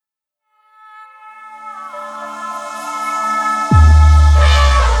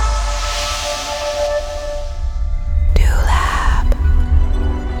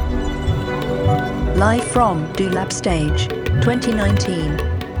Live from LaB Stage 2019.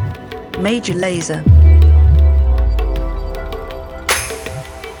 Major Lazer.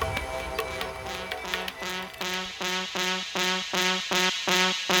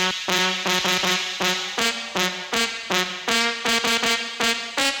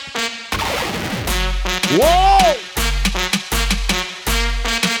 Whoa!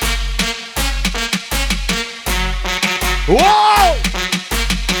 Whoa!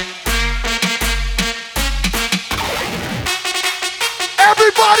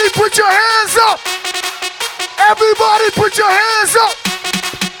 Everybody put your hands up! Everybody put your hands up!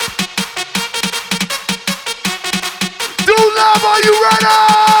 Do love, are you ready?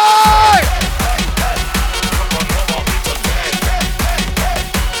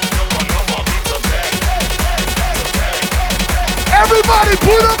 Everybody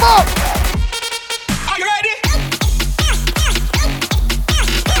put them up! Are you ready?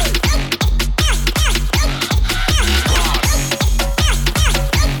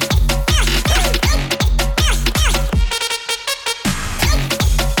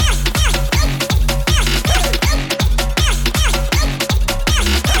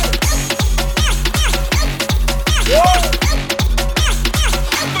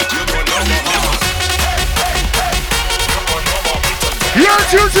 You're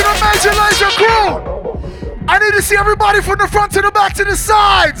tuned to the Major Lazer crew. I need to see everybody from the front to the back to the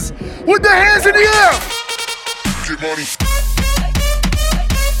sides with their hands in the air. Get money.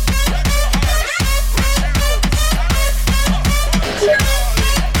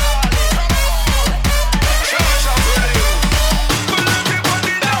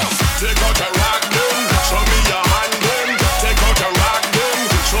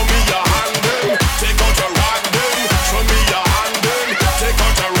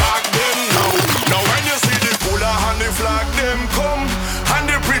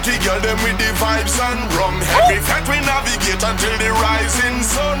 Until the rising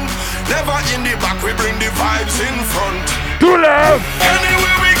sun. Never in the back, we bring the vibes in front. Do love.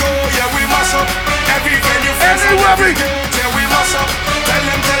 Anywhere we go, yeah, we must up. Every venue, anywhere we go, yeah, we must up. Tell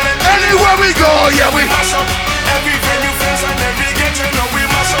them. Anywhere we go, yeah, we must up. Every venue, fence and every gate, you know we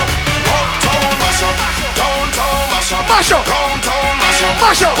must up. Uptown, mash up. Downtown, mash up. Mash up. Downtown, mash up.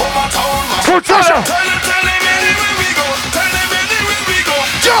 Mash up. Overtown, mash up. Mash up. Tell them anywhere we go. Tell them anywhere we go.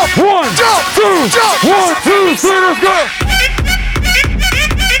 Jump. One, jump, two, jump. 1, 2, 3, let's go.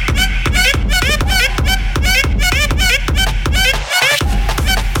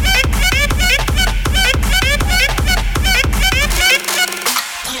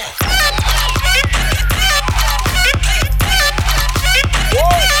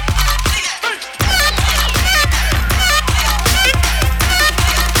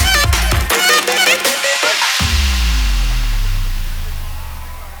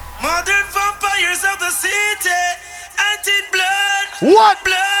 What?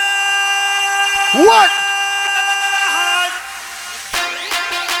 Blood. What?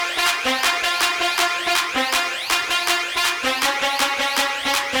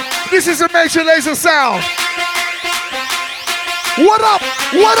 This is a Major Lazer sound. What up?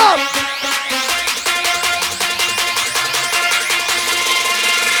 What up?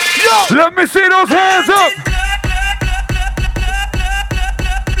 Yo! Let me see those hands up.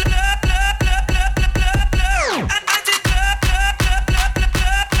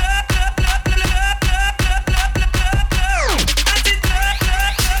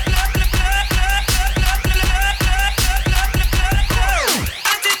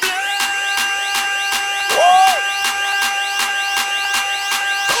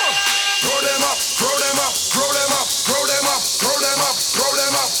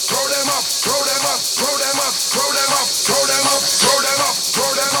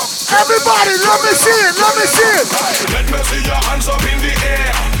 Everybody, let me see it, let me see it. Let me see your hands up in the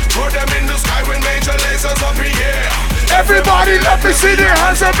air. Throw them in the sky when Major Lazer's up in the air. Everybody, let me see their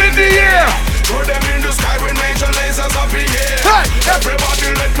hands up in the air. Throw them in the sky when Major Lazer's up in the air. Hey.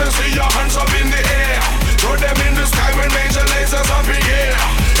 Everybody, let me see your hands up in the air. Throw them in the sky when Major Lazer's up in the air.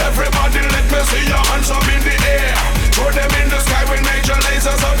 Everybody, let me see your hands up in the air. Throw them in the sky when Major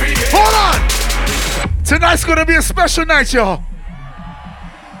Lazer's up in the air. Hold on. Tonight's gonna be a special night, y'all.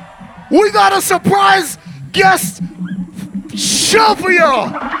 We got a surprise guest show for y'all.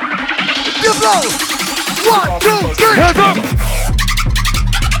 Give those. 1, 2, 3. Hands up.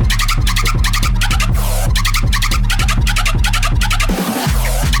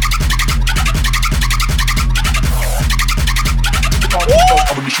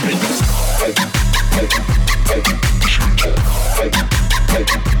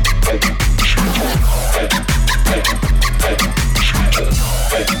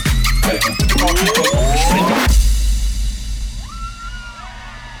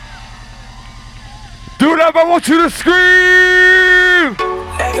 Do LaB, I want you to scream!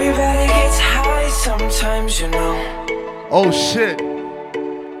 Everybody gets high sometimes, you know. Oh shit.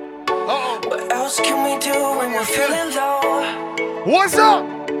 What else can we do when we're feeling low? What's up?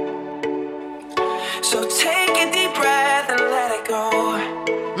 So take a deep breath and let it go.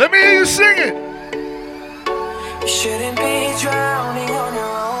 Let me hear you sing it. You shouldn't be drowning on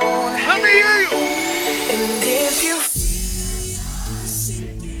your own. Let me hear you. And if you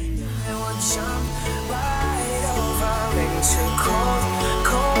I will jump right over into cold,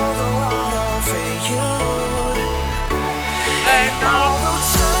 cold water for you. And although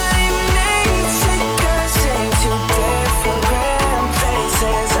time may take us into different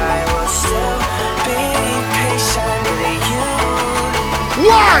places, I will still be patient with you.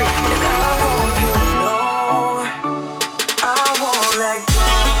 Why? And I hope you know I won't let go.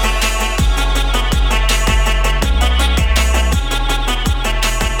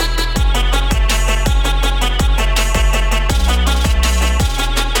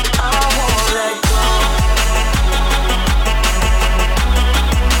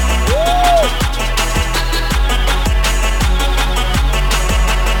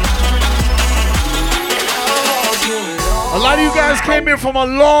 A lot of you guys came in from a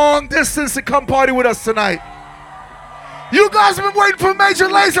long distance to come party with us tonight. You guys have been waiting for Major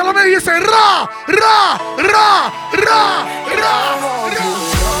Lazer. Let me hear you say ra, ra, ra, ra, ra,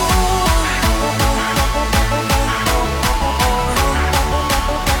 ra.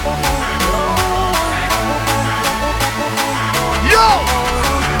 Yo!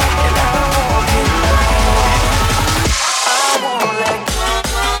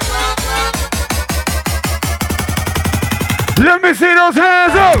 Let me see those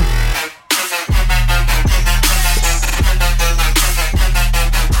hands up!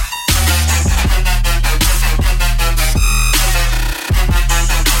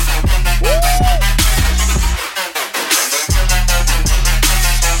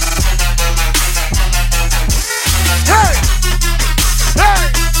 Hey!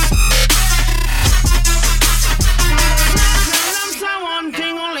 Hey! One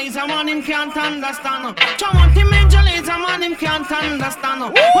thing only someone him can't understand. One thing Major Lazer man him can't understand.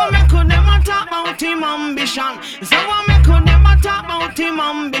 What me could never talk about him ambition. So what me could never talk about him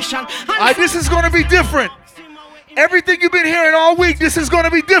ambition. This is gonna be different. Everything you've been hearing all week, this is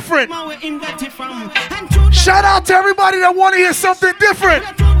gonna be different. Shout out to everybody that wanna hear something different.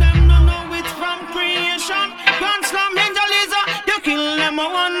 To them no know it's from creation. Can't stop Major Lazer, you kill them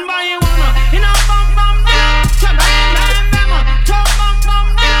one by one. In a bam bam bam, cha bang bang bang, cha bam bam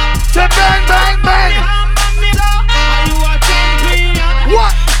bam, Cha bang bang bang. Are you a champion?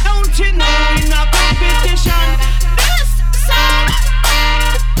 What? Don't you know in a competition, this song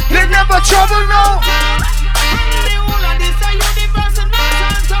They never trouble no. and the whole of this a universal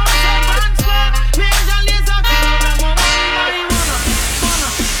nation. So transfer, Major Lazer kill them one by one.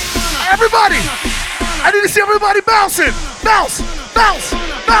 Everybody, I need to see everybody bouncing. Bounce, bounce,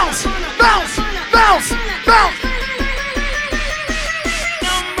 bounce, bounce, bounce, bounce.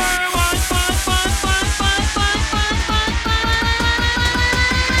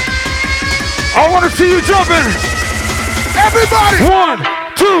 I want to see you jumping. Everybody. 1,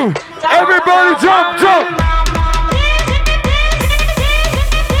 2, everybody jump, jump.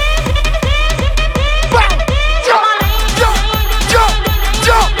 Bounce, jump, jump, jump,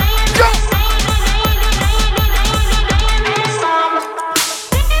 jump, jump.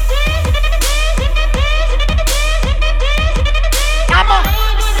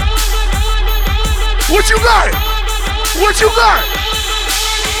 What you got? What you got?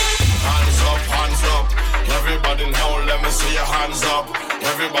 Hands up, everybody now, let me see your hands up.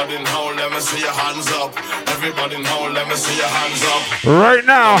 Everybody now, let me see your hands up. Everybody now, let me see your hands up. Right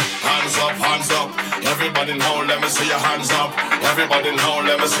now. Hands up, everybody now, let me see your hands up. Everybody now,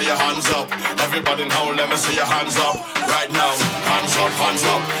 let me see your hands up. Everybody now, let me see your hands up. Right now, hands up,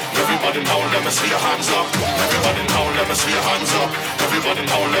 everybody now, let me see your hands up. Everybody now, let me see your hands up. Everybody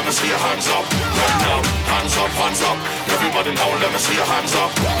now, let me see your hands up. Right now, hands up, everybody now, let me see your hands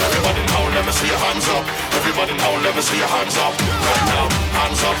up. Everybody now, let me see your hands up. Everybody now, let me see your hands up. Right now,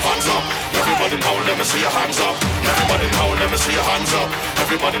 hands up, everybody now, let me see your hands up. Everybody now, let me see your hands up.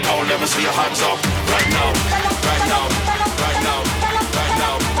 Everybody now, let me see your hands up. Right now, right now, right now, right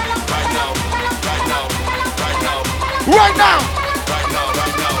now, right now, right now, right now, Right now. right now,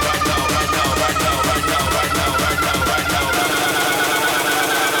 right now, right now, right now, right now, right now, right now, right now, right now, right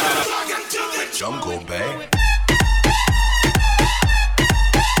now. Jungle Bay.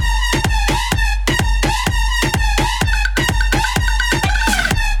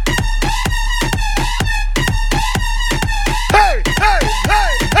 Hey, hey,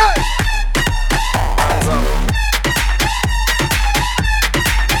 hey, hey.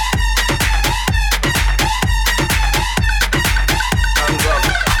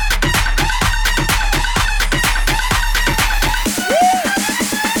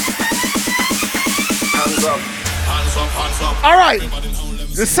 All right.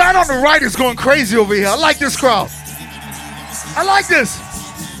 The side on the right is going crazy over here. I like this crowd. I like this.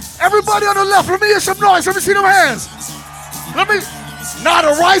 Everybody on the left, let me hear some noise. Let me see them hands. Now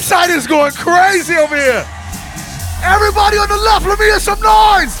the right side is going crazy over here. Everybody on the left, let me hear some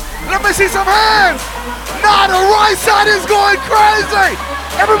noise. Let me see some hands. Now the right side is going crazy.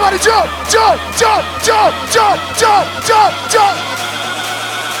 Everybody jump, jump, jump, jump, jump, jump, jump, jump.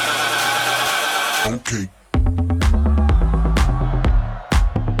 Okay.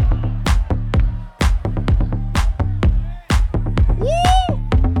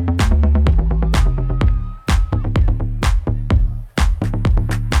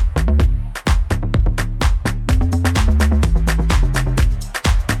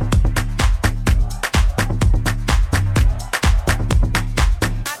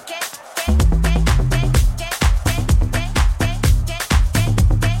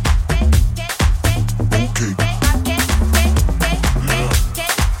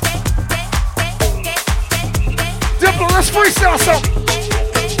 freestyle something.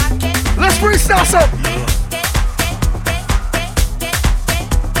 Let's freestyle something.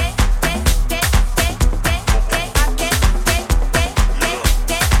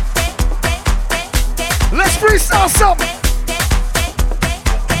 Let's freestyle something.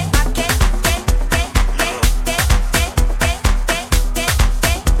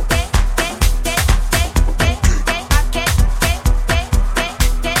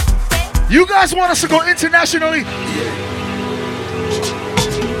 You guys want us to go internationally?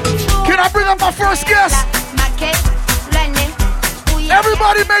 Can I bring up my first guest?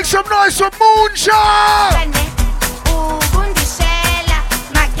 Everybody make some noise for Moonshine!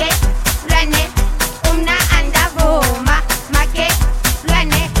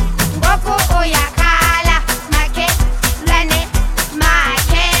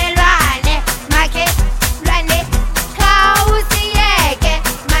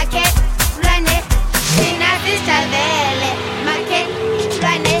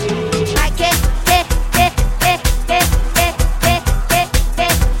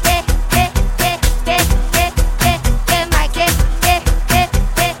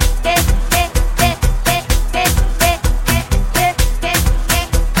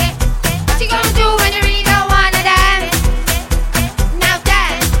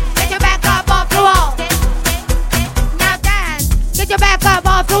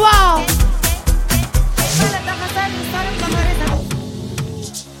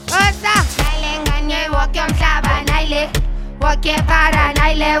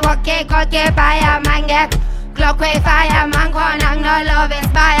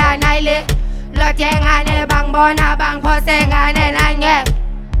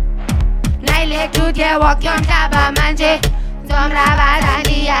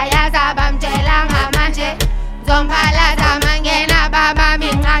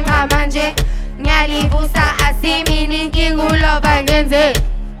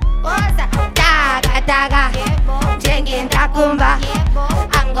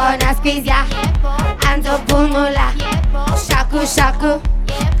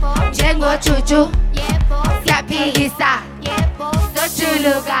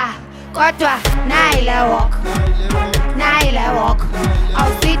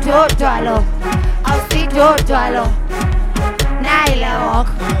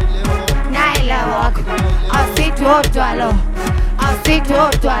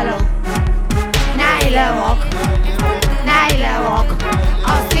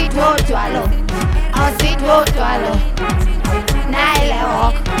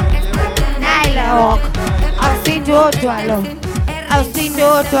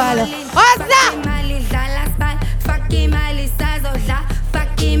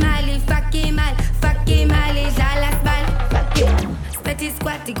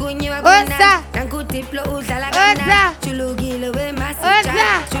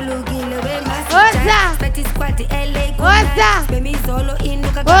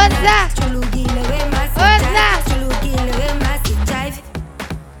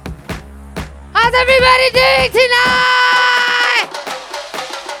 How's everybody doing tonight?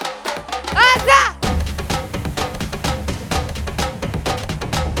 What's up?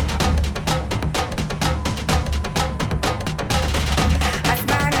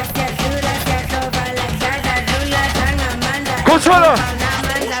 Controller!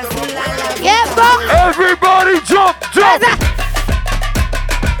 Yeah, bro! Everybody jump, jump!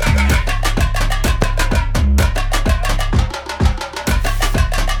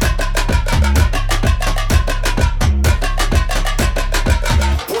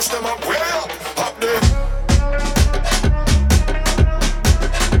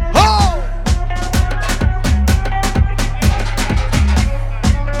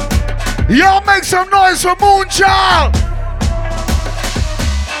 Y'all make some noise for Moonchild.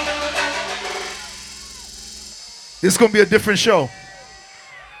 This is gonna be a different show.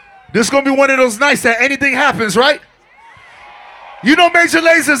 This is gonna be one of those nights that anything happens, right? You know Major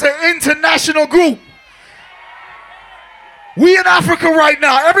Lazer is an international group. We in Africa right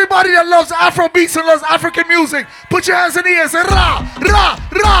now. Everybody that loves Afro beats and loves African music, put your hands in the air and say ra, ra,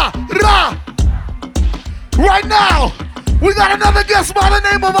 ra, ra. Right now, we got another guest by the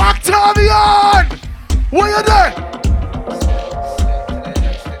name of Octavian. Where you there?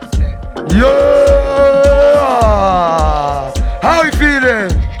 Yeah. How you feeling?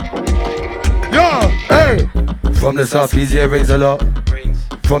 Yo, hey. From the southeast, yeah, rains a lot.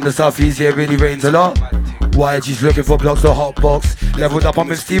 From the southeast, yeah, really rains a lot. YG's looking for blocks, the hot box. Leveled up, I'm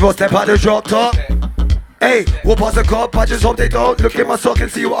in Steve, step out the drop top. Hey, we'll pass the cup, I just hope they don't. Look at my sock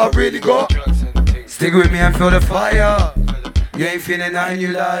and see what I really got. Stick with me and feel the fire. You ain't feeling that, you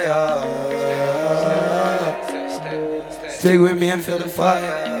liar. Stick with me and feel the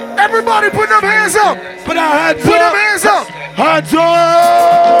fire. Everybody put them hands up. Put our hands Put up. them hands up. Hands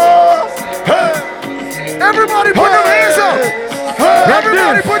up. Hey. Everybody put them hands up.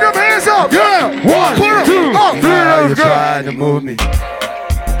 Everybody put them hands up. Yeah. 1, 2, 3, let's go. trying to move me.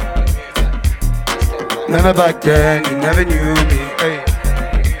 Never back then, you never knew me. Hey.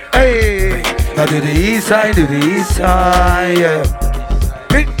 Hey. Now do the east side, yeah.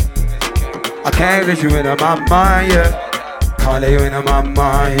 I can't let you in my mind, yeah. Can't let you in my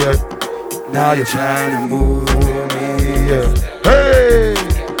mind, yeah. Now you're trying to move me, yeah. Hey.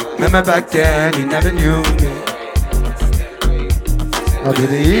 Remember back then, you never knew me. Now to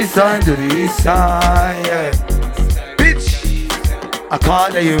the east side, yeah. Bitch, I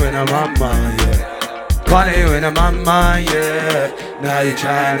can't let you in my mind, yeah. Can't let you in my mind, yeah. Now you're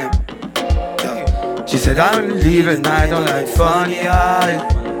trying to. She said, I'm leaving, I don't like funny eyes.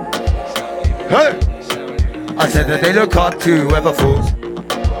 Hey! I said that they look up to whoever falls.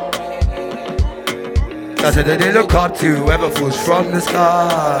 I said that they look up to whoever falls from the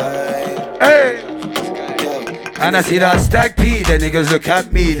sky. Hey! And I see that stack P, the niggas look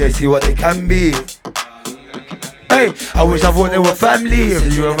at me, they see what they can be. Hey, I wish I thought they were family,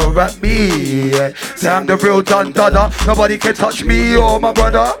 if you ever rap me. Yeah. Say I'm the real Don Dada, nobody can touch me or my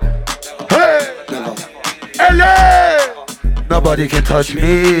brother. Hey! LA! Nobody can touch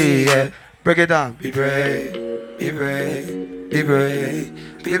me, yeah. Break it down. Be brave, be brave, be brave,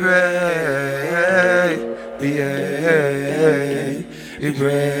 be brave, be brave. Be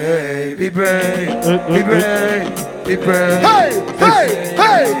brave, be brave, be brave, be brave. Hey, hey,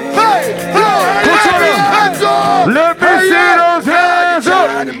 hey, hey, hey, Put your hands up. Let me see those hands up.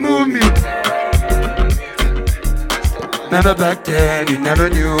 Trying to move me. Never back then, you never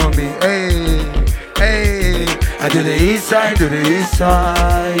knew me. Hey, hey. I do the east side,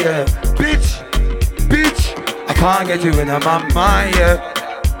 yeah. Bitch, bitch. I can't get you in my mind, yeah.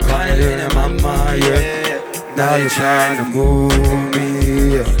 Can't get you in my mind, yeah. Now you're trying to move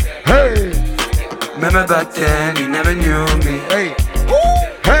me, yeah. Hey. Remember back then, you never knew me. Hey,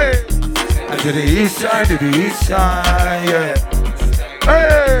 hey. I do the east side, yeah.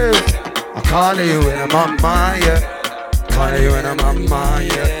 Hey. I can't let you in my mind, yeah. Can't let you in my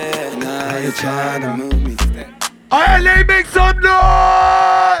mind, yeah. Now you're trying to move me. LA, make some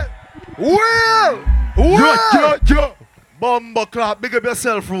noise! Will! Yo. Bumba clap, big up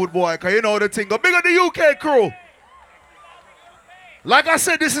yourself, rude boy, cause you know the thing. Go big up the UK crew. Like I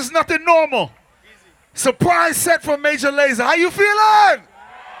said, this is nothing normal. Surprise set from Major Lazer. How you feeling?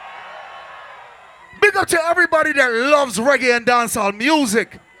 Big up to everybody that loves reggae and dancehall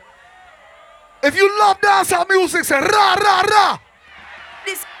music. If you love dancehall music, say rah, rah, rah.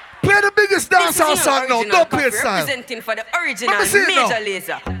 Play the biggest dancehall song now. Don't play it style. Representing for the original Major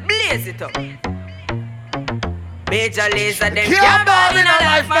Lazer. Blaze it up. Major Lazer, them Can't ball in a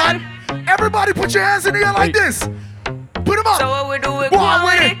life, man. Everybody put your hands in the air like this. Put them up. So what we do, we Go on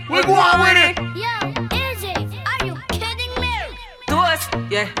with it. We go on with it. Yo, Izzy, are you kidding me? To us,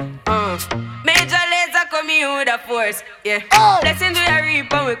 yeah. Major Lazer coming with a force, yeah. Oh. Blessings we are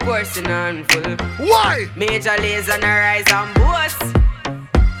reap and we coursing on full. Why? Major Lazer na rise and boast.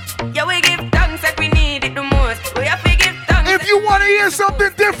 Yeah, we give thanks if we need it the most. We have to give thanks. If you want to hear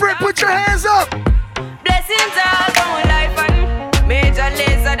something different, put your hands up. Blessings all from life and Major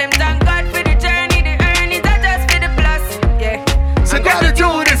Lazer, them thank God for the journey, the earnings are just for the plus, yeah. So And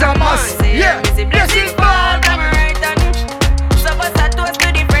gratitude is a must, yeah. Blessings fall from my right hand. So bust a toast to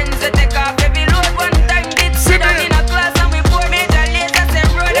the friends that take off every load one time. Did sit down in a class and we pour Major Lazer, say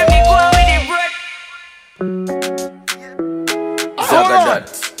road and me go with the road. Hold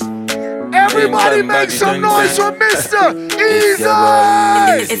on. Everybody make some noise for Mr.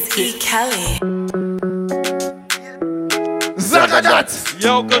 Easy! It's E. Kelly. Zagadat!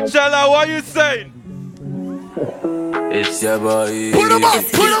 Yo, Coachella, what you saying? It's your boy. Put him up,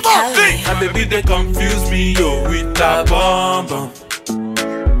 put him up! My baby, they confuse me, yo, with that bomb bomb.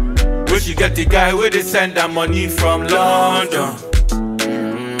 Where she get the guy where they send her money from London.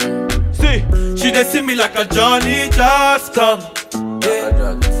 See, she they see me like a Johnny just come.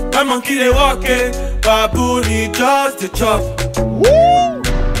 Yeah. My monkey they walking, baboon he just the chop.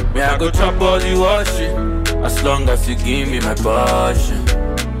 Woo! Me I go chop all the washing, as long as you give me my passion.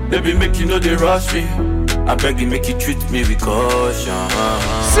 Baby make you know they rush me, I beg you make you treat me with caution.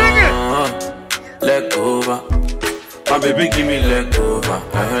 Sing it! Leg over, my baby give me leg over.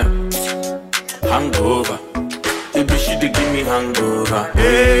 Hangover, baby she dey give me hangover.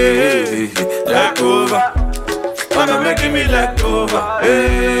 Hey, leg over, mama making me leg over.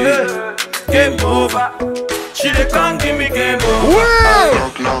 Hey, game over, she dey come give me game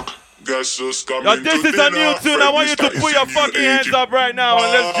over. Guess who's coming Yo, this to is a new dinner? tune. I want you to Fred put your Mr. fucking hands Easy. up right now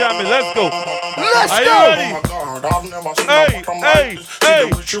and let's jam it. Let's go. Let's Are you go! ready? Hey, hey, hey,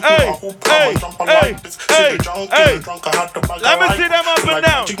 hey, hey, hey, hey, hey. Let me see them up and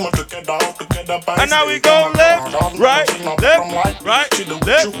down. And now we go left, right, left, right, left,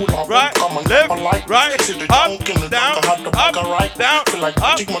 right, left, right, up,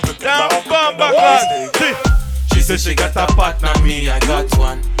 down, bum, back. She said she got a partner, me I got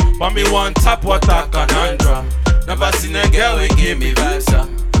one. But me one tap water conundrum. Never seen a girl who give me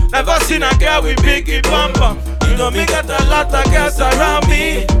vibes. Never seen a girl with biggie bum bum. You know me got a lot of girls around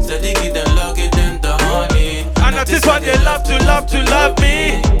me. So they give them love, give them the honey. And that is why they love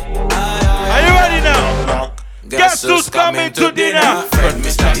me. Are you ready now? Guess who's coming to dinner? Fred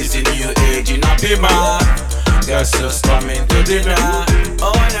Mr. is in new age, you know be man. Guess who's coming to dinner?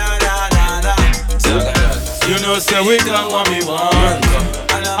 Oh na na na na. You know say we got what we want.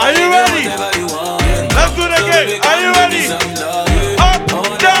 Are you ready? Let's do it again. Are you ready? Up,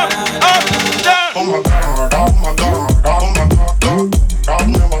 down, up, down. Oh my god, oh my god, oh my god. I've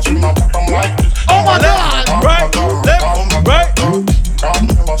never seen my bottom like this. Oh my God! Right, left, right, I've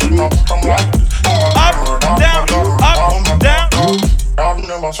never seen my bottom like this. up, down, down. I've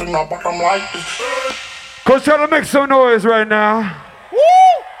never seen my bottom like this. Coachella, make some noise right now.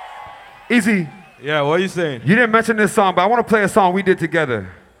 Woo! Easy, Yeah, what are you saying? you didn't mention this song, but I want to play a song we did together.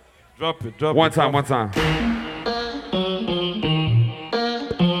 Drop it, drop One it. time, one time.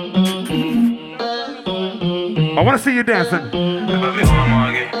 I want to see you dancing.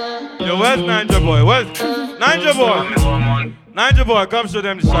 Yo, where's Ninja Boy? Where's Ninja Boy? Ninja Boy, come show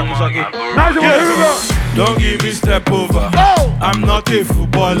them the shaki shaki. Nigel, here we go. Don't give me step over. Oh! I'm not a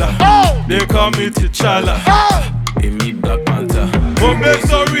footballer. Oh! They call me T'Challa. Oh! Give me Black Panther. Oh, make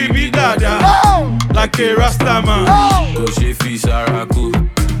sorry, be dada. Oh! Like a Rastaman. Oh! Go she fish Araku.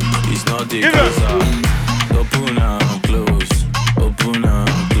 It's not the Give casa. Open and close. Open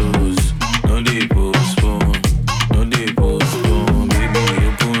and close. No dey postpone. No dey postpone. Baby,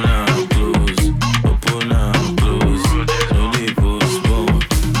 open and close. Open and close. No dey postpone.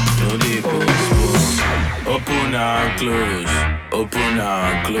 No dey postpone. Open and close. Open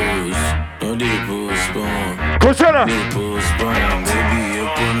and close. No dey postpone. Coachella, Dey postpone. Baby,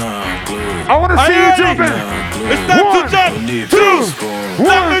 open and close. I want to Are see you you ready? jumping. It's time to jump. No dey Two. postpone.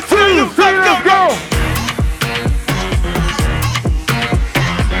 One, two, three, let's go.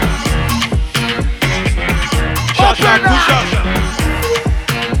 Shasha, push up.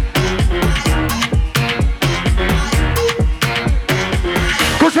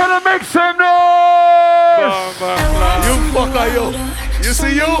 Coachella, make some noise. You fucker, yo. You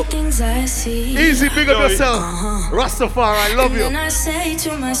see you? Things I see. Easy, big up yourself. Rastafari, I love you. And I say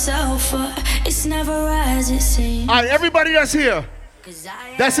to myself, it's never as it seems. Alright, everybody that's here,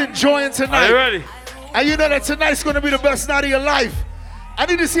 that's enjoying Are you tonight. ready? And you know that tonight's gonna be the best night of your life. I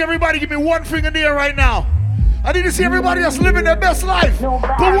need to see everybody give me one finger in the air right now. I need to see everybody that's living their best life.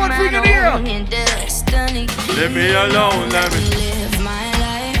 Put one finger in the air. Leave me alone, let me. Live my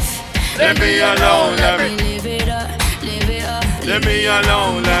life. Let me alone, let me. Live it up, live it up. Leave me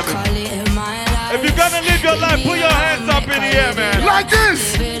alone, let me. Call it my life. If you're gonna live your life, put your hands up in the air, man. Like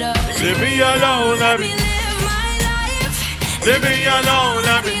this. Live it up, Leave me alone, let me. live my life. Leave me alone,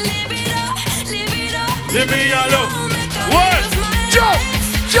 let me. Live it up, live it up. Leave me alone. What? Jump,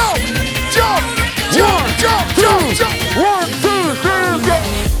 jump, jump, jump, jump, jump, jump. 1, 2, 3, let's go.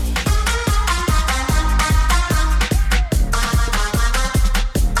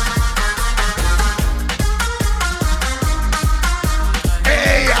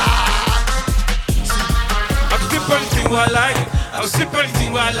 I'm sipping thing I like. I'm sipping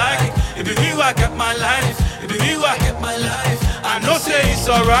everything I like. It be me who I get my life. It be me who I get my life. I know say it's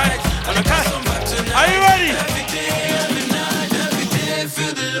alright. And I can't come back tonight. Are you ready? Every day, every night, every day,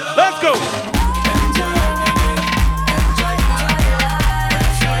 feel the love. Let's go.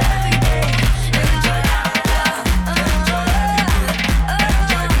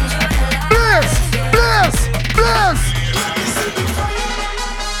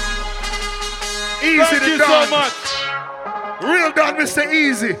 Easy Thank to you done. so much. Real done, Mr.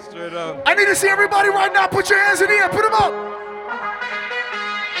 Easy. Straight up. I need to see everybody right now. Put your hands in the air. Put them up.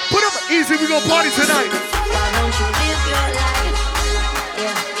 Put them easy. We gonna party tonight. Why don't you live your life?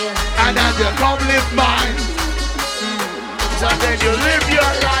 Yeah. And then you come live mine. So then you live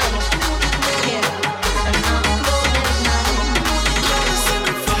your life.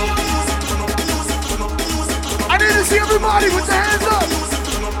 I need to see everybody with their hands up.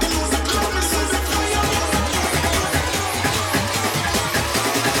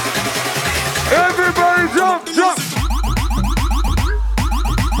 Everybody jump, jump.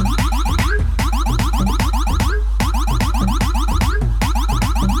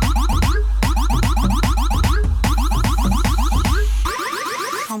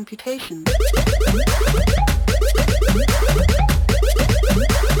 Computation.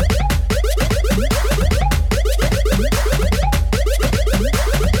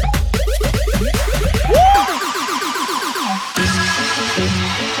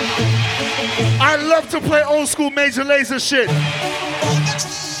 I love to play old school Major Lazer shit.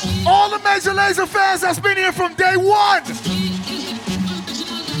 All the Major Lazer fans that's been here from day one.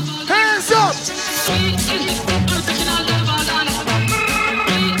 Hands up.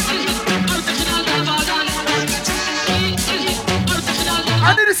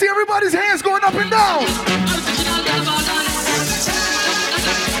 I need to see everybody's hands going up and down.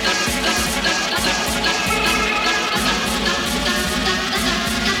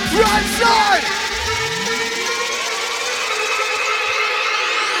 Right side.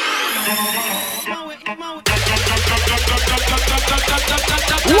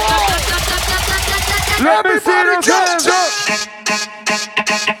 Whoa. Let me see those hands up.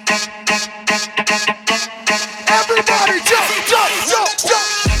 Everybody jump, jump, jump, jump.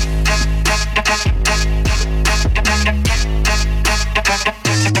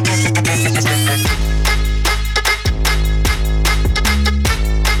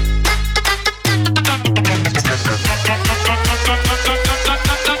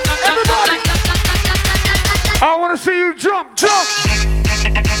 Everybody. I want to see you jump, jump.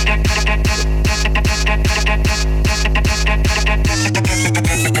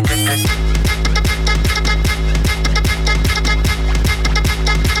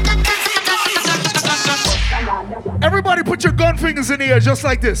 Everybody put your gun fingers in the air just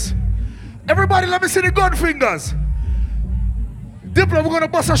like this. Everybody let me see the gun fingers. Diplo, we're gonna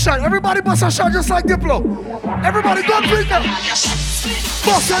bust a shot. Everybody bust a shot just like Diplo. Everybody gun finger.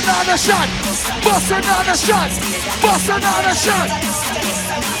 Bust another shot. Bust another shot. Bust another shot.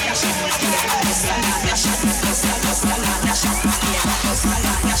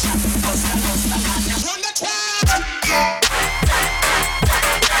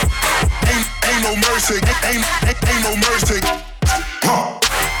 Ain't no mercy, ain't no mercy. Huh.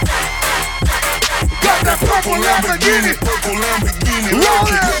 Got that purple Lamborghini. Purple Lamborghini. Roll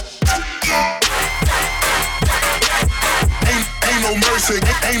it. Ain't no mercy,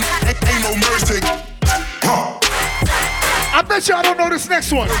 ain't no mercy. Huh. I bet y'all don't know this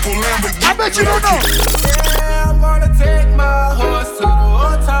next one. Purple Lamborghini. I bet you don't know. Yeah, I'm gonna take my horse to the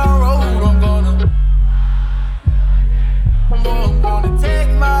hotel road. I'm gonna take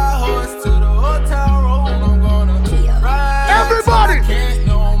my horse to the hotel road. I'm gonna ride. Everybody. Can't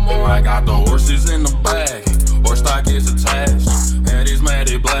no more. I got the horses in the bag. Horse stock is attached. And it's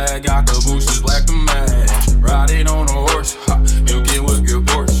matted black. Got the bushes black to match. Riding on a horse. Ha, you can whip your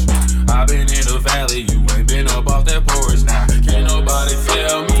Porsche. I've been in the valley. You ain't been up off that porch. Now can't nobody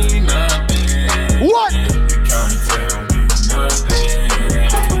tell me nothing. What? You can't tell me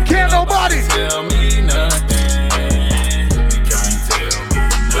nothing. Can't nobody tell me nothing.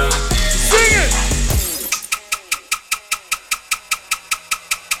 sing it.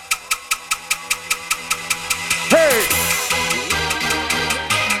 Hey.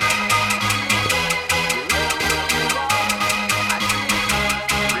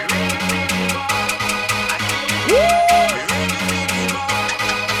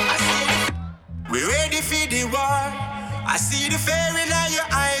 We ready for the war. I see the fear in your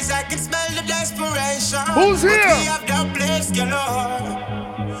eyes. I can smell the desperation. Who's here? But we have the place galore.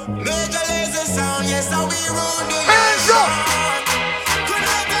 Major Lazer sound, yes, how we rule the Hands up. Could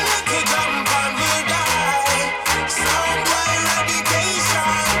have a little jump and we'll die. Sound boy eradication.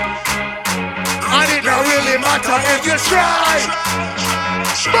 matter if you try.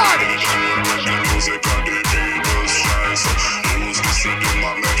 But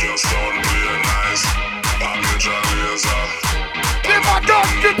give my dog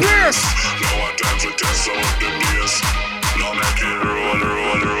the place.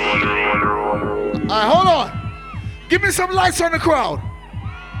 Alright, hold on. Give me some lights on the crowd.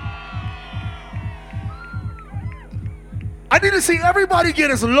 I need to see everybody get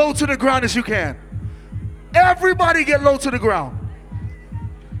as low to the ground as you can. Everybody get low to the ground.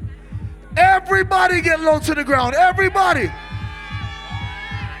 Everybody get low to the ground. Everybody.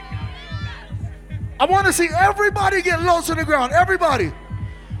 I want to see everybody get low to the ground. Everybody.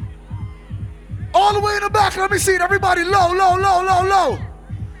 All the way in the back. Let me see it. Everybody low, low, low, low, low.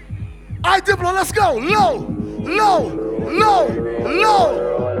 All right, Diplo, let's go. Low, low, low, low.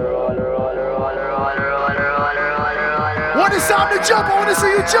 When it's time to jump, I want to see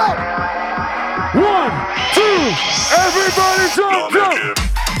you jump. 1, 2, everybody jump, jump.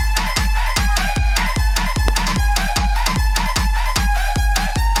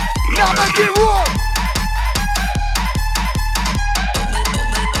 Now make it raw.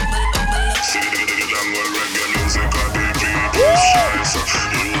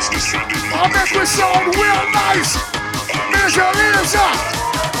 I'll make it sound real nice. Major Lazer,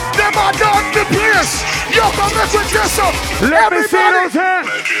 them are done the place. Yo, come make it this up. Let me see those hands.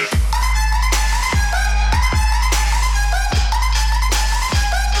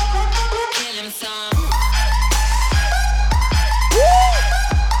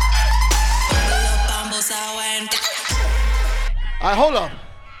 Alright, hold up.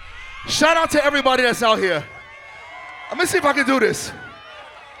 Shout out to everybody that's out here. Let me see if I can do this.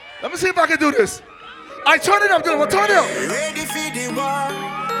 Let me see if I can do this. Alright, turn it up, turn it up. Ready for the war.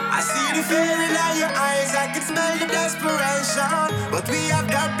 I see the fear in your eyes. I can smell the desperation. But we have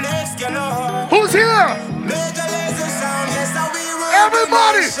that place galore. Who's here? Major Lazer sound. Yes, we will.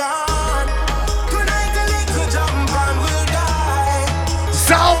 Everybody. Tonight a little jump and we'll die.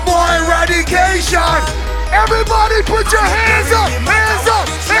 Sound boy eradication. Everybody put your hands up, hands up,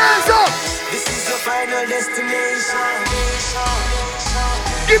 hands up. This is the final destination.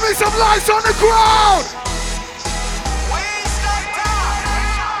 Give me some lights on the crowd.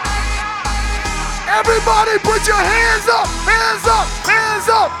 Everybody put your hands up, hands up, hands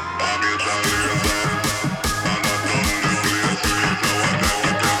up.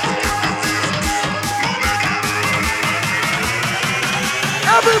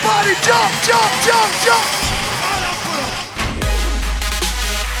 Everybody jump, jump, jump, jump.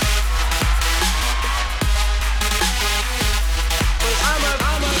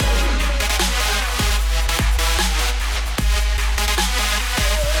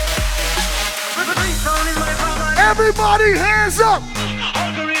 Everybody hands up.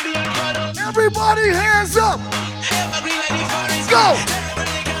 Everybody hands up. Go.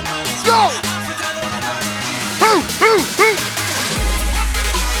 Go. Hoo, hoo, hoo.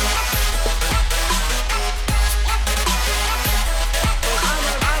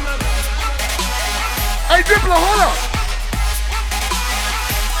 Hey, Diplo, hold up.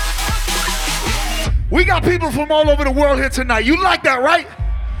 We got people from all over the world here tonight. You like that, right?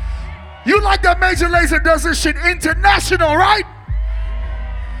 You like that Major Lazer does this shit international, right?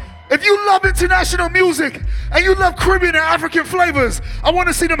 If you love international music and you love Caribbean and African flavors, I want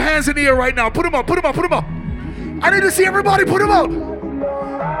to see them hands in the air right now. Put them up, put them up, put them up. I need to see everybody put them up.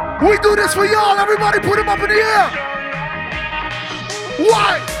 We do this for y'all. Everybody put them up in the air.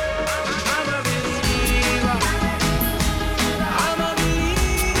 Why?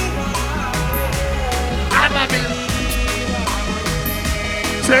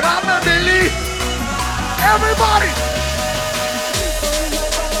 Said I'm a believe. Everybody.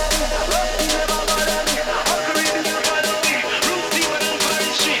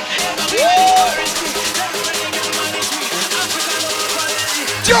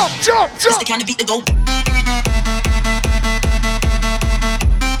 Jump, jump, jump. It's the kind of beat to go.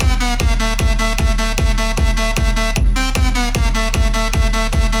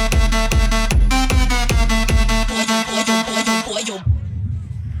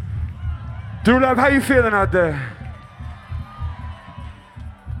 LaB, how you feeling out there?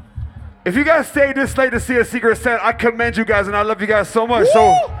 If you guys stayed this late to see a secret set, I commend you guys and I love you guys so much. Woo!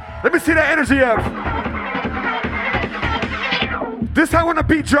 So let me see that energy up. This time when the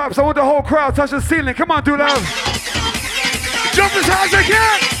beat drops, I want the whole crowd touch the ceiling. Come on, LaB. Jump as high as I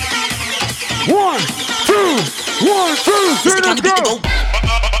can. 1, 2, 1, 2, 3, let's go.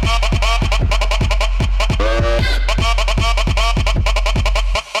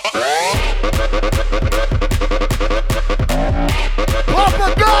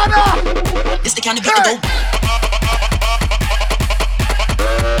 Propaganda! It's the kind of beat to go.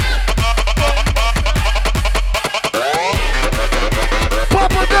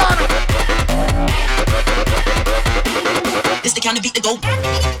 can beat the goat.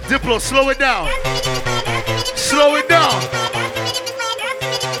 Diplo, slow it down. Slow it down.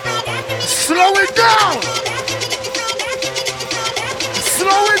 Slow it down.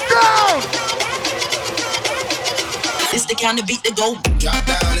 Slow it down. This the kind to beat the goat. Drop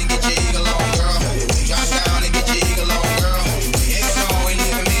down and get your eagle on, girl. Drop down and get your eagle on, girl. Ain't no way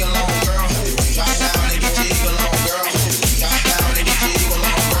leaving me alone, girl. Drop down and get your eagle on, girl. Drop down and get your eagle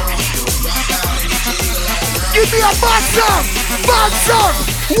on, girl. Drop down and get your eagle on, girl. Give me a bad song. Bad song.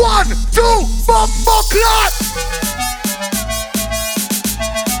 1, 2, bump, clot.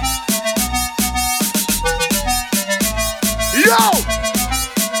 Yo.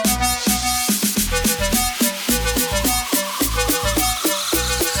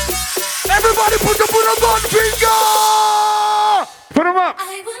 Everybody put up one finger! Put them up!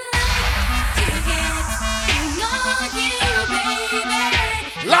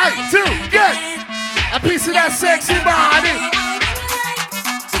 Like to get a piece of that sexy body.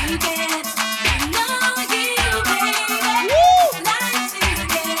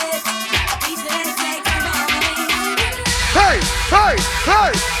 Hey, hey,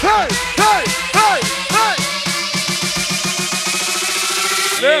 hey, hey, hey, hey, hey.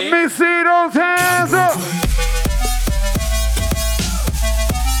 Let me see those hands up.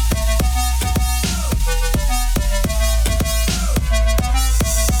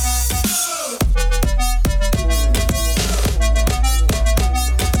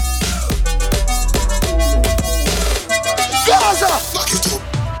 Gaza!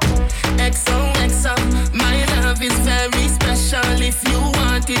 XOXO, my love is very special. If you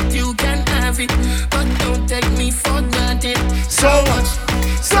want it, you can have it. But don't take me for granted. So much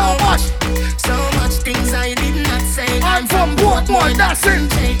things I did not say. I'm from Portmore, that's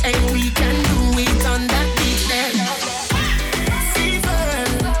it. And we can do it on that beach there. Fever.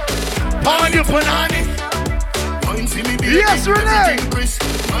 On your panani. Yes, Renee.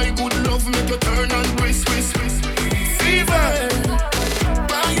 My good love make you turn and twist. Fever.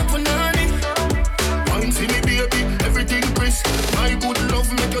 Buy your panani. Wine see me baby, everything crisp. My good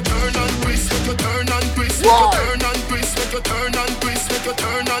love make you turn and twist. Make you turn and twist. Make you turn and twist. Make you turn and twist. Make you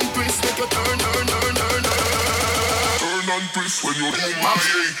turn and twist. Make you turn. Turn and twist when you do my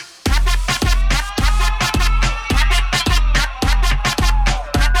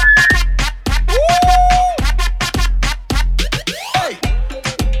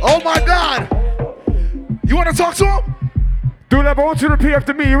Oh my God! You want to talk to him? Do that, but I want you to repeat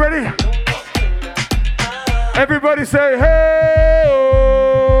after me. You ready? Everybody say, hey,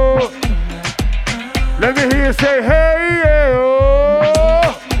 oh. Let me hear you say, hey, yeah,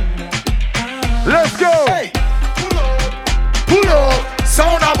 oh. Let's go. Hey, Pull up.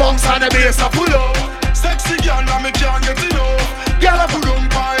 Sound a bounce on the bass, a pull up. sexy girl, now me can't get enough. Girl, I put on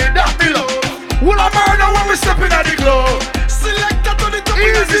by that below. Will I murder when we step in at the club? Selector to the top.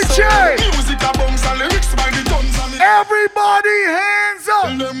 Easy check. Music a bounce and lyrics by the tons and it. Everybody hands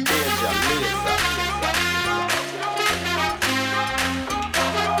up.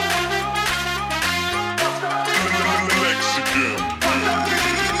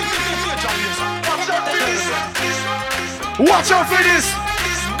 Watch out for this.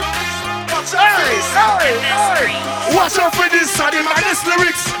 Hey. Watch out for this. I demand this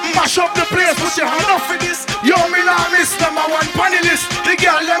lyrics. Mash up the place. Put your hand up for this. Yo, me now miss number one panelist. The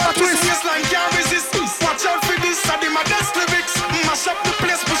girl never twist. Line can't resist. Watch out for this. I demand this lyrics. Mash up the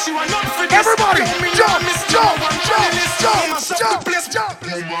place. Put you hand up for this. Everybody, Yo, me now jump, miss jump, number one jump, panelist. jump, Mash up jump, the place. jump.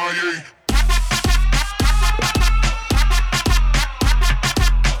 Oh my.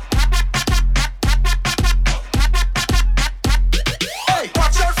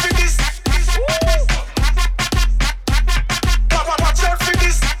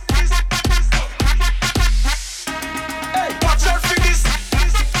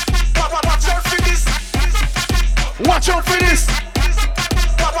 Watch out for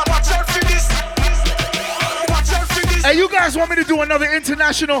this. Hey, you guys want me to do another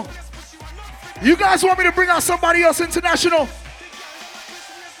international? You guys want me to bring out somebody else international?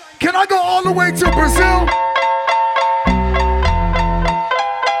 Can I go all the way to Brazil?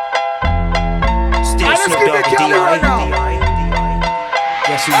 Hey, let's keep it Cali right now.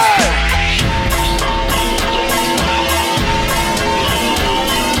 Guess who's back?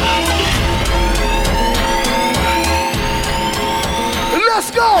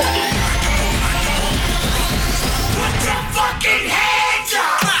 Let's go! Put your fucking hands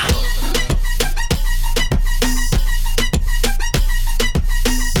up!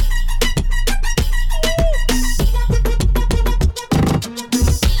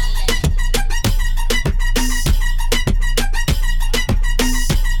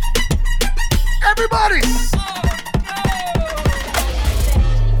 Everybody!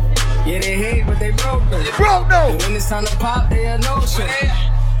 Yeah, they hate, but they broke though. Broke though. And when it's time to pop, they a no-show.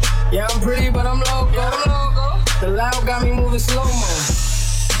 Yeah, I'm pretty, but I'm loco. The loud got me moving slow-mo.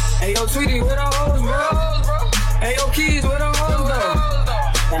 Hey, yo, Tweety, where the hoes, bro? Hey, yo, Keys, where the hoes,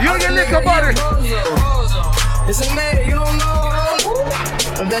 though? You get lick about it. It's a man, you don't know.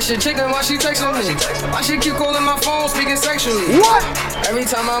 If that shit chicken, why she texting me? Why she keep calling my phone, speaking sexually? What? Every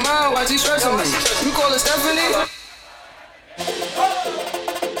time I'm out, why she stressing me? You call her Stephanie?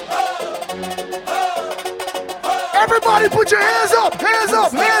 Everybody put your hands up, hands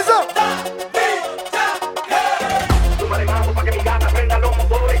up, hands up.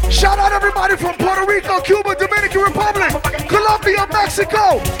 Shout out everybody from Puerto Rico, Cuba, Dominican Republic, Colombia,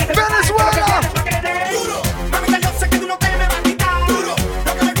 Mexico, Venezuela.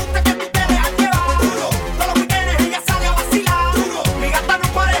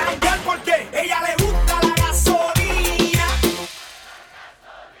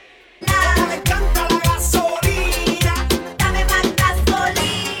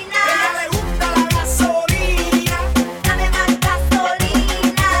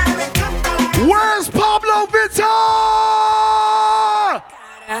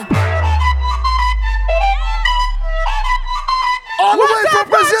 All the way from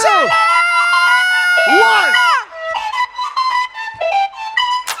Brazil. One.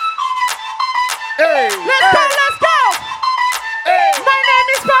 Hey. Let's go, let's go. Hey. My name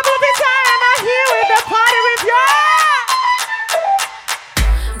is Pablo Vita and I'm here with the party with you.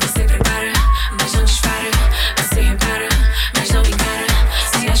 Você prepara, mas não dispara. Você repara, mas não me encara.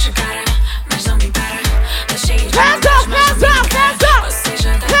 Se acha cara, mas não me para. Tá cheio de hands up, hands up, hands up. Você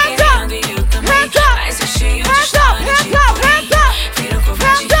já tá querendo e eu também. Mas eu cheio de história de vira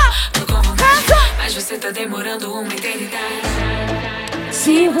covarde, tô com vontade. Mas você tá demorando uma eternidade.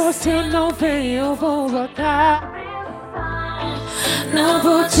 Se você não vem, eu vou voltar. Não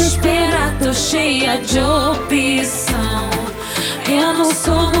vou te esperar, tô cheia de opção. Eu não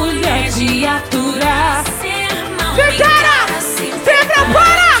sou mulher de aturar. Se não me encara, se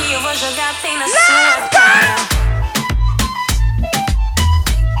prepara, que eu vou jogar bem na sua cara.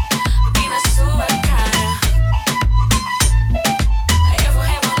 Bem na sua cara. Eu vou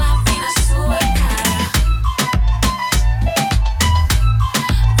rebolar bem na sua cara.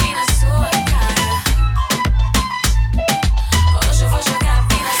 Bem na sua cara. Hoje eu vou jogar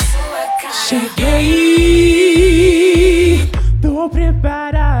bem na sua cara. Cheguei, tô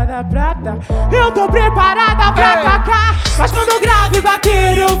preparada pra dar. Eu tô preparada pra atacar. Mas quando o grave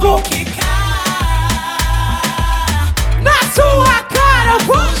bater, eu vou quicar. Na sua cara, eu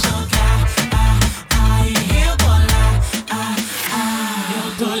vou jogar. Ai, rebolar. Eu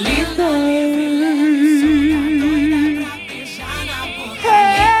tô linda.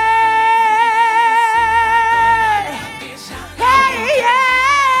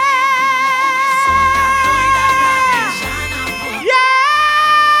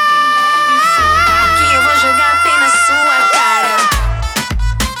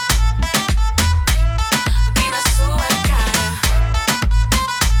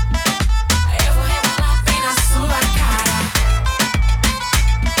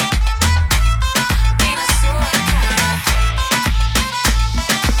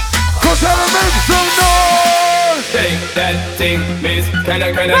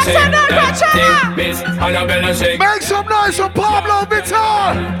 Make some noise for Pablo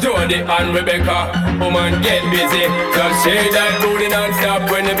Vitar! Jody and Rebecca, woman get busy. Just shake that booty non-stop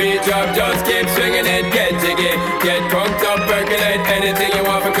when the beat drop. Just keep swinging it, get jiggy. Get crunked up, percolate anything you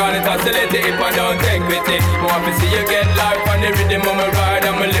want. For call it oscillate if I don't take pity. Want to see you get life on the rhythm of my ride.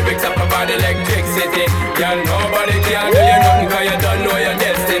 And my lyrics up about electricity. Girl, nobody can do you nothing cause you don't know your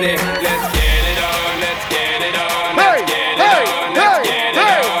destiny. Let's get it on, let's get it on, let's get it on, let's get it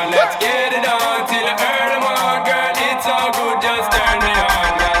on, let's get it on till the early morning, girl. It's all good, just turn me on.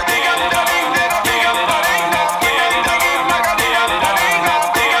 Let's get it on, let's get it on, let's get it on, let's get it on, let's get it on, let's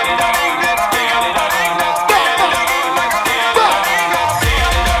get it on, let's get it on, let's get it on, let's get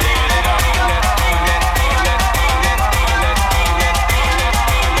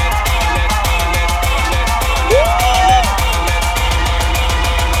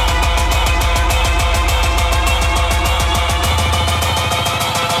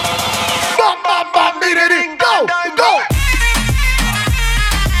Go! Go!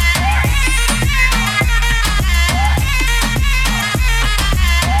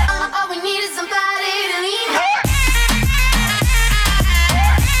 All we need is somebody to lean on.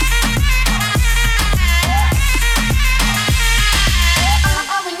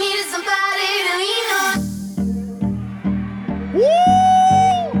 All we need is somebody to lean on. Woo!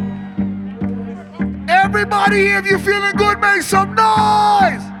 Everybody, if you're feeling good, make some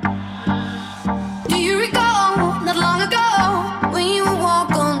noise!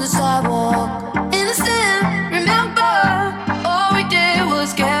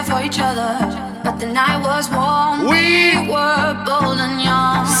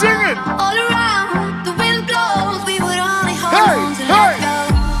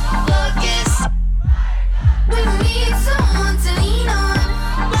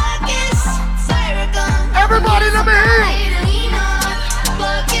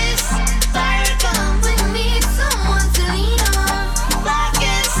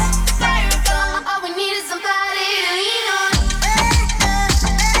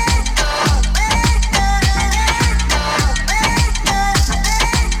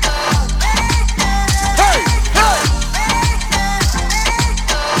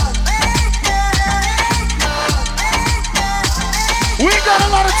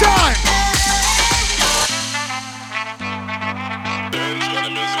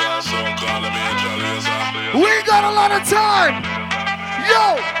 We ain't got a lot of time.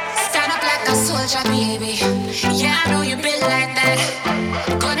 Yo. Stand up like a soldier, baby. Yeah, I know you built like that.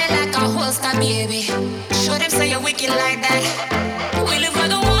 Gun it like a holster, baby. Show them say you're wicked like that. We live where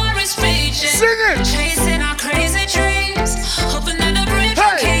the war is raging. Sing it. Chasing our crazy dreams. Hoping that the bridge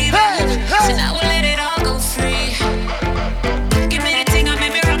will cave in. So now we'll let it all go free. Give me the thing, I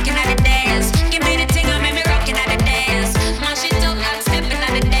made me rockin' at the dance. Give me the thing, I made me rockin' at the dance. My shit up, I'm stepping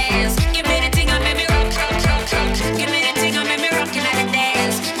at the dance. Give me the thing, I made me rock. Give me the thing, I made me rockin' at the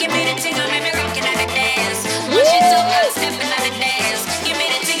dance. Give me the thing, I made me rockin' at the dance. My shit up, I'm stepping at the dance. Give me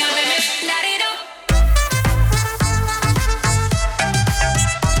the thing, I made me light it up.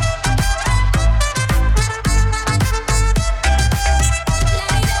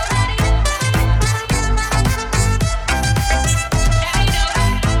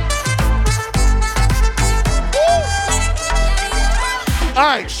 All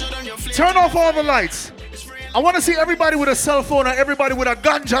right, turn off all the lights. I want to see everybody with a cell phone or everybody with a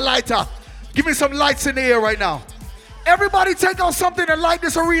ganja lighter. Give me some lights in the air right now. Everybody take out something and light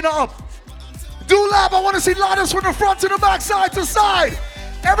this arena up. Do LaB, I want to see lighters from the front to the back, side to side.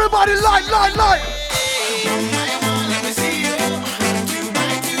 Everybody light.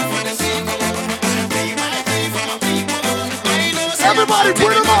 Everybody put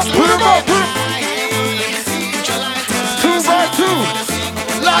them up. 2 by 2.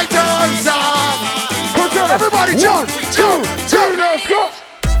 Lighters up. Everybody jump. Let's go.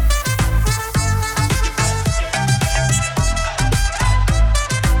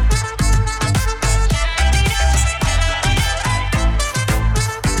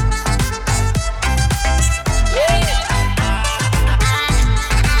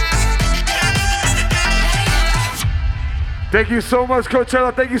 Thank you so much,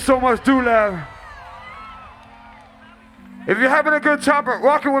 Coachella. Thank you so much, LaB. If you're having a good time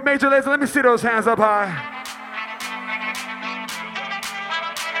rocking with Major Lazer, let me see those hands up high.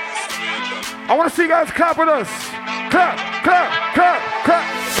 I want to see you guys clap with us. Clap.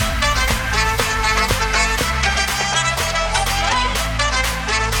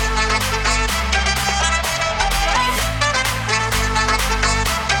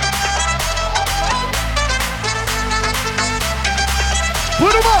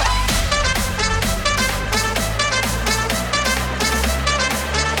 Put them up.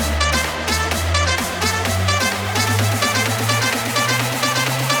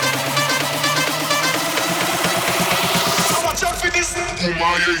 Watch out for this.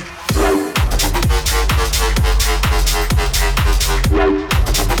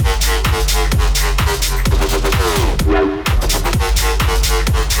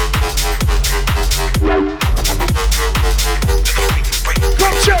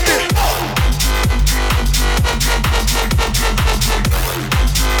 Come check it.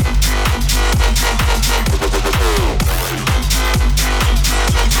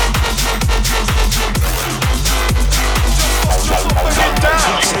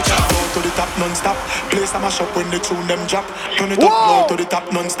 To the top non-stop. Place a mash up when the tune them drop. Turn it up low to the top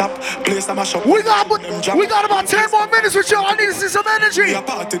non-stop. Place a mash up. We got about 10 more minutes with y'all. I need to see some energy. We are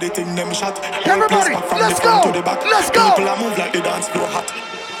part of the thing them shot. Everybody, let's go. Let's go. People are move like the dance floor hot.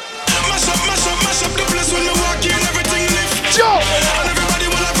 Mash up the place when you walk in, everything lift. Jump. And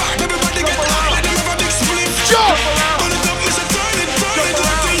everybody wanna rock, everybody get high, let them have a big split. Jump. Turn it up, Mr. Turn it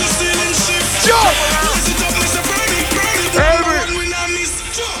till the ceiling shift. Jump. Raise it up, Mr. Burn it. We not miss.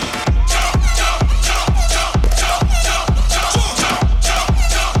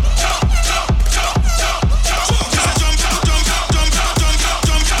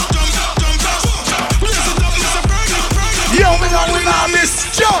 Yo, we not miss.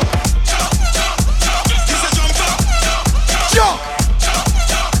 Jump. Jump.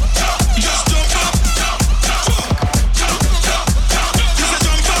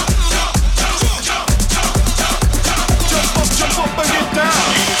 Jump up and get down.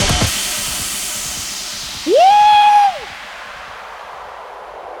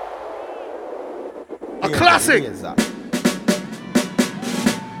 A classic.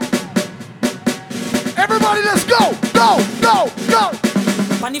 Everybody, let's go. Go.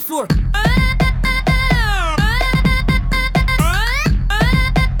 On the floor.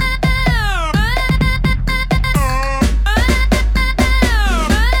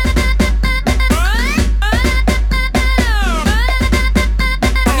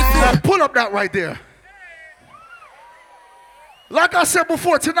 Now pull up that right there. Like I said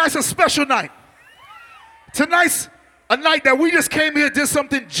before, tonight's a special night. Tonight's a night that we just came here, did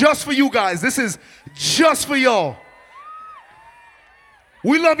something just for you guys. This is just for y'all.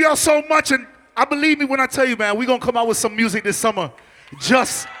 We love y'all so much, and I believe me when I tell you, man, we're gonna come out with some music this summer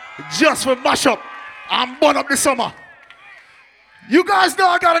just for Mash Up. I'm born up this summer. You guys know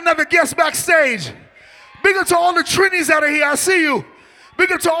I got another guest backstage. Big up to all the Trinis out of here, I see you.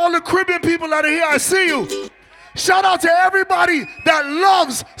 Big up to all the Caribbean people out of here, I see you. Shout out to everybody that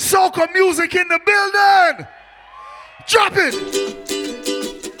loves soca music in the building. Drop it.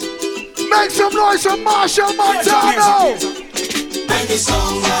 Make some noise for Marshall Montano.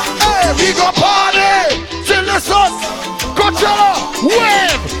 Hey, we go party till the sun. Coachella,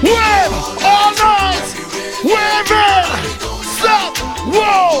 wave, all night. Wave, stop,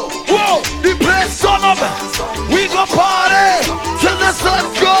 whoa, the place turn up. We go party till the sun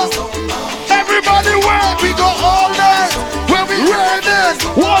goes. Everybody wave, we go all night. When we raining,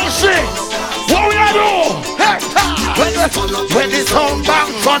 one shit. What we gonna do? Hey, when the sound bang,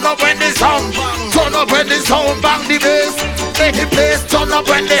 turn up when the sound, turn up when the sound bang the bass. Make the place turn up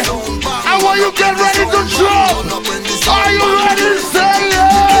when the. I want you get ready to jump. Are you ready to say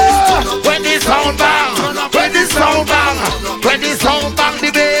yeah? When the sound bang, when the sound bang, when the sound bang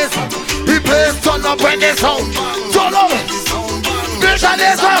the bass. The place turn up when the sound, turn up.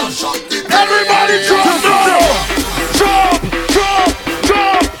 Everybody jump, jump.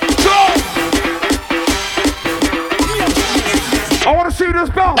 I want to see this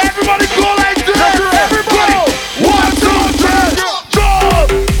bounce. Everybody go like this. Everybody. 1, 2, 3. Jump.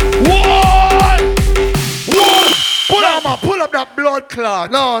 One. Pull up that blood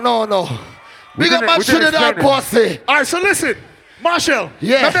clot. No. Big up my Trinidad pussy. All right, so listen. Marshall,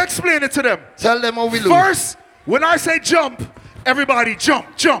 let me explain it to them. Tell them how we lose. First, when I say jump, everybody jump.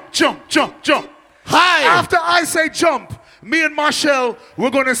 Hi. After I say jump, me and Marshall, we're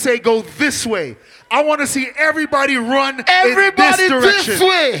going to say go this way. I want to see everybody run in this direction. This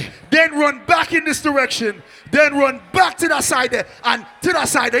way. Then run back in this direction. Then run back to that side there. And to that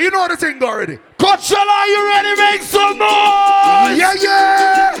side there. You know the thing already. Coachella, are you ready? Make some noise.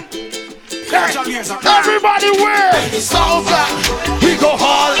 Yeah. Hey, everybody wave. Soca. We go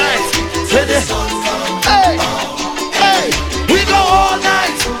all night. Hey. We go all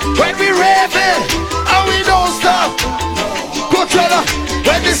night. When we rave it. And we don't stop. Coachella.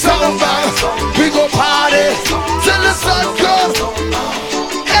 When the sun bangs, we go party till the sun comes.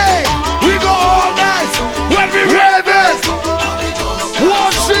 Hey, we go all night when we rave it.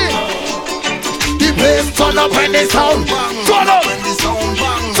 One shit. The place turn up when the sound, turn up,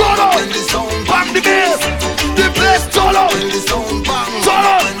 bang the bass. The place turn up,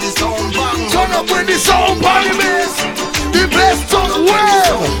 turn up when the sound bang the bass. The place turn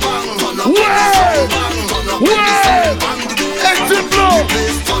wave. Exit flow.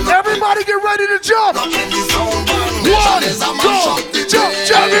 Everybody get ready to jump. 1, 2, jump.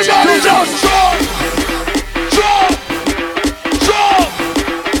 Everybody jump.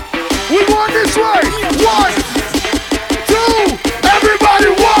 We going this way. 1, 2. Everybody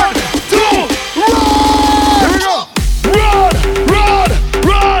 1, 2. Run. Here we go. Run.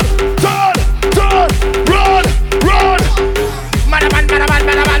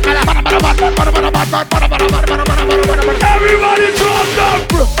 Everybody drop down.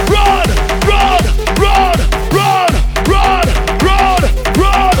 Run.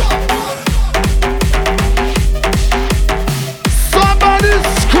 Somebody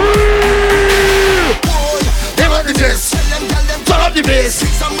scream. They want the dress. Turn up the bass.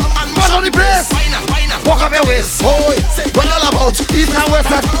 Run on the place. Walk up your waist. Oh, what all about? East and west.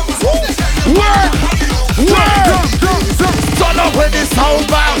 Work. Turn up when the sound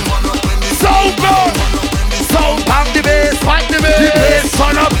bang. Sound bang the bass. Fight the bass. The bass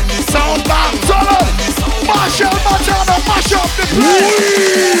turn up. Sound bang. Turn up. Marshall Montano, mash up the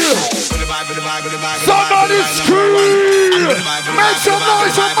place. Somebody scream. Make some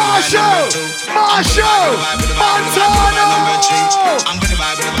noise for Marshall Montano.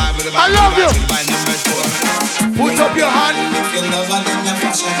 I love you. Put up your hand.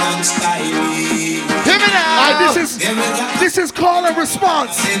 Hear me now. This is call and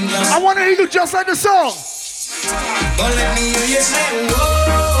response. I want to hear you just like the song. Don't let me hear you say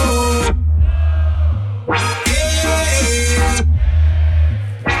whoa.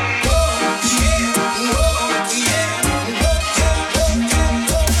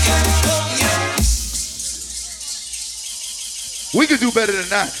 We can do better than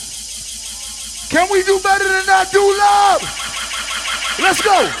that. Can we do better than that? Do love. Let's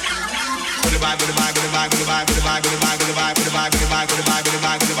go.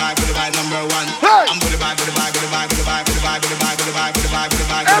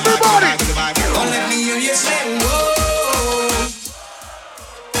 Everybody. Don't let me hear you say whoa.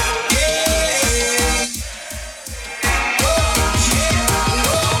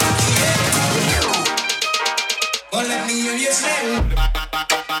 Don't let me hear you say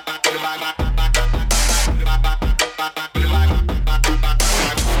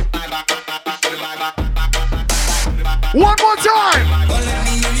time.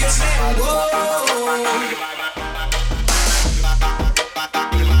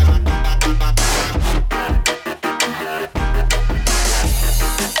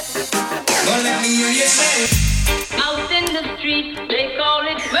 Out in the street, they call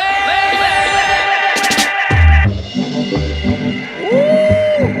it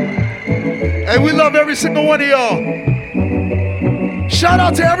Hey, we love every single one of y'all. Shout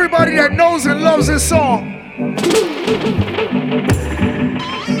out to everybody that knows and loves this song.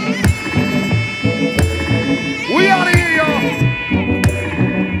 We out of here, y'all.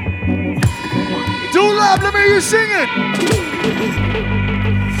 Do love, let me hear you sing it.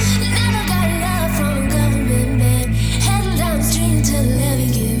 Never got love from a government man. Heading down the street to the levy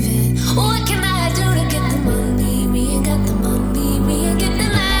give it. What can I do to get the money? We ain't got the money, we ain't get the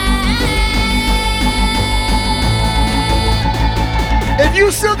money. If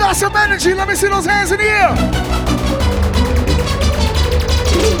you still got some energy, let me see those hands in the air.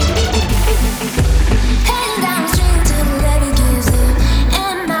 Heading down the street to the levy gives it.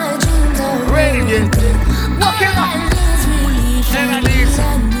 And my dreams are radiant. What can I need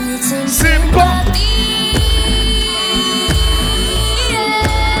some sympathy.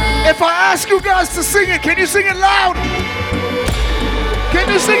 If I ask you guys to sing it, can you sing it loud? Can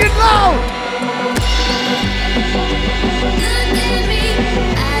you sing it loud?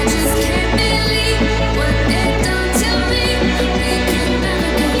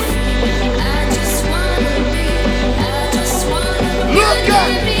 Look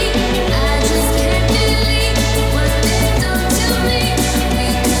at me.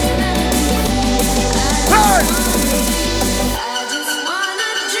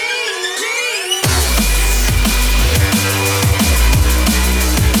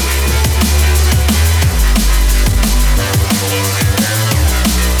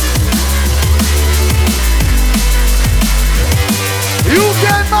 You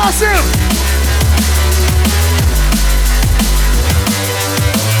get massive.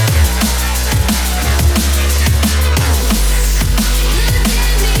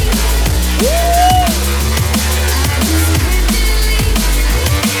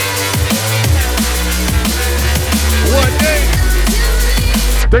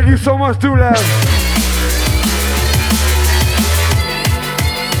 Thank you so much, LaB.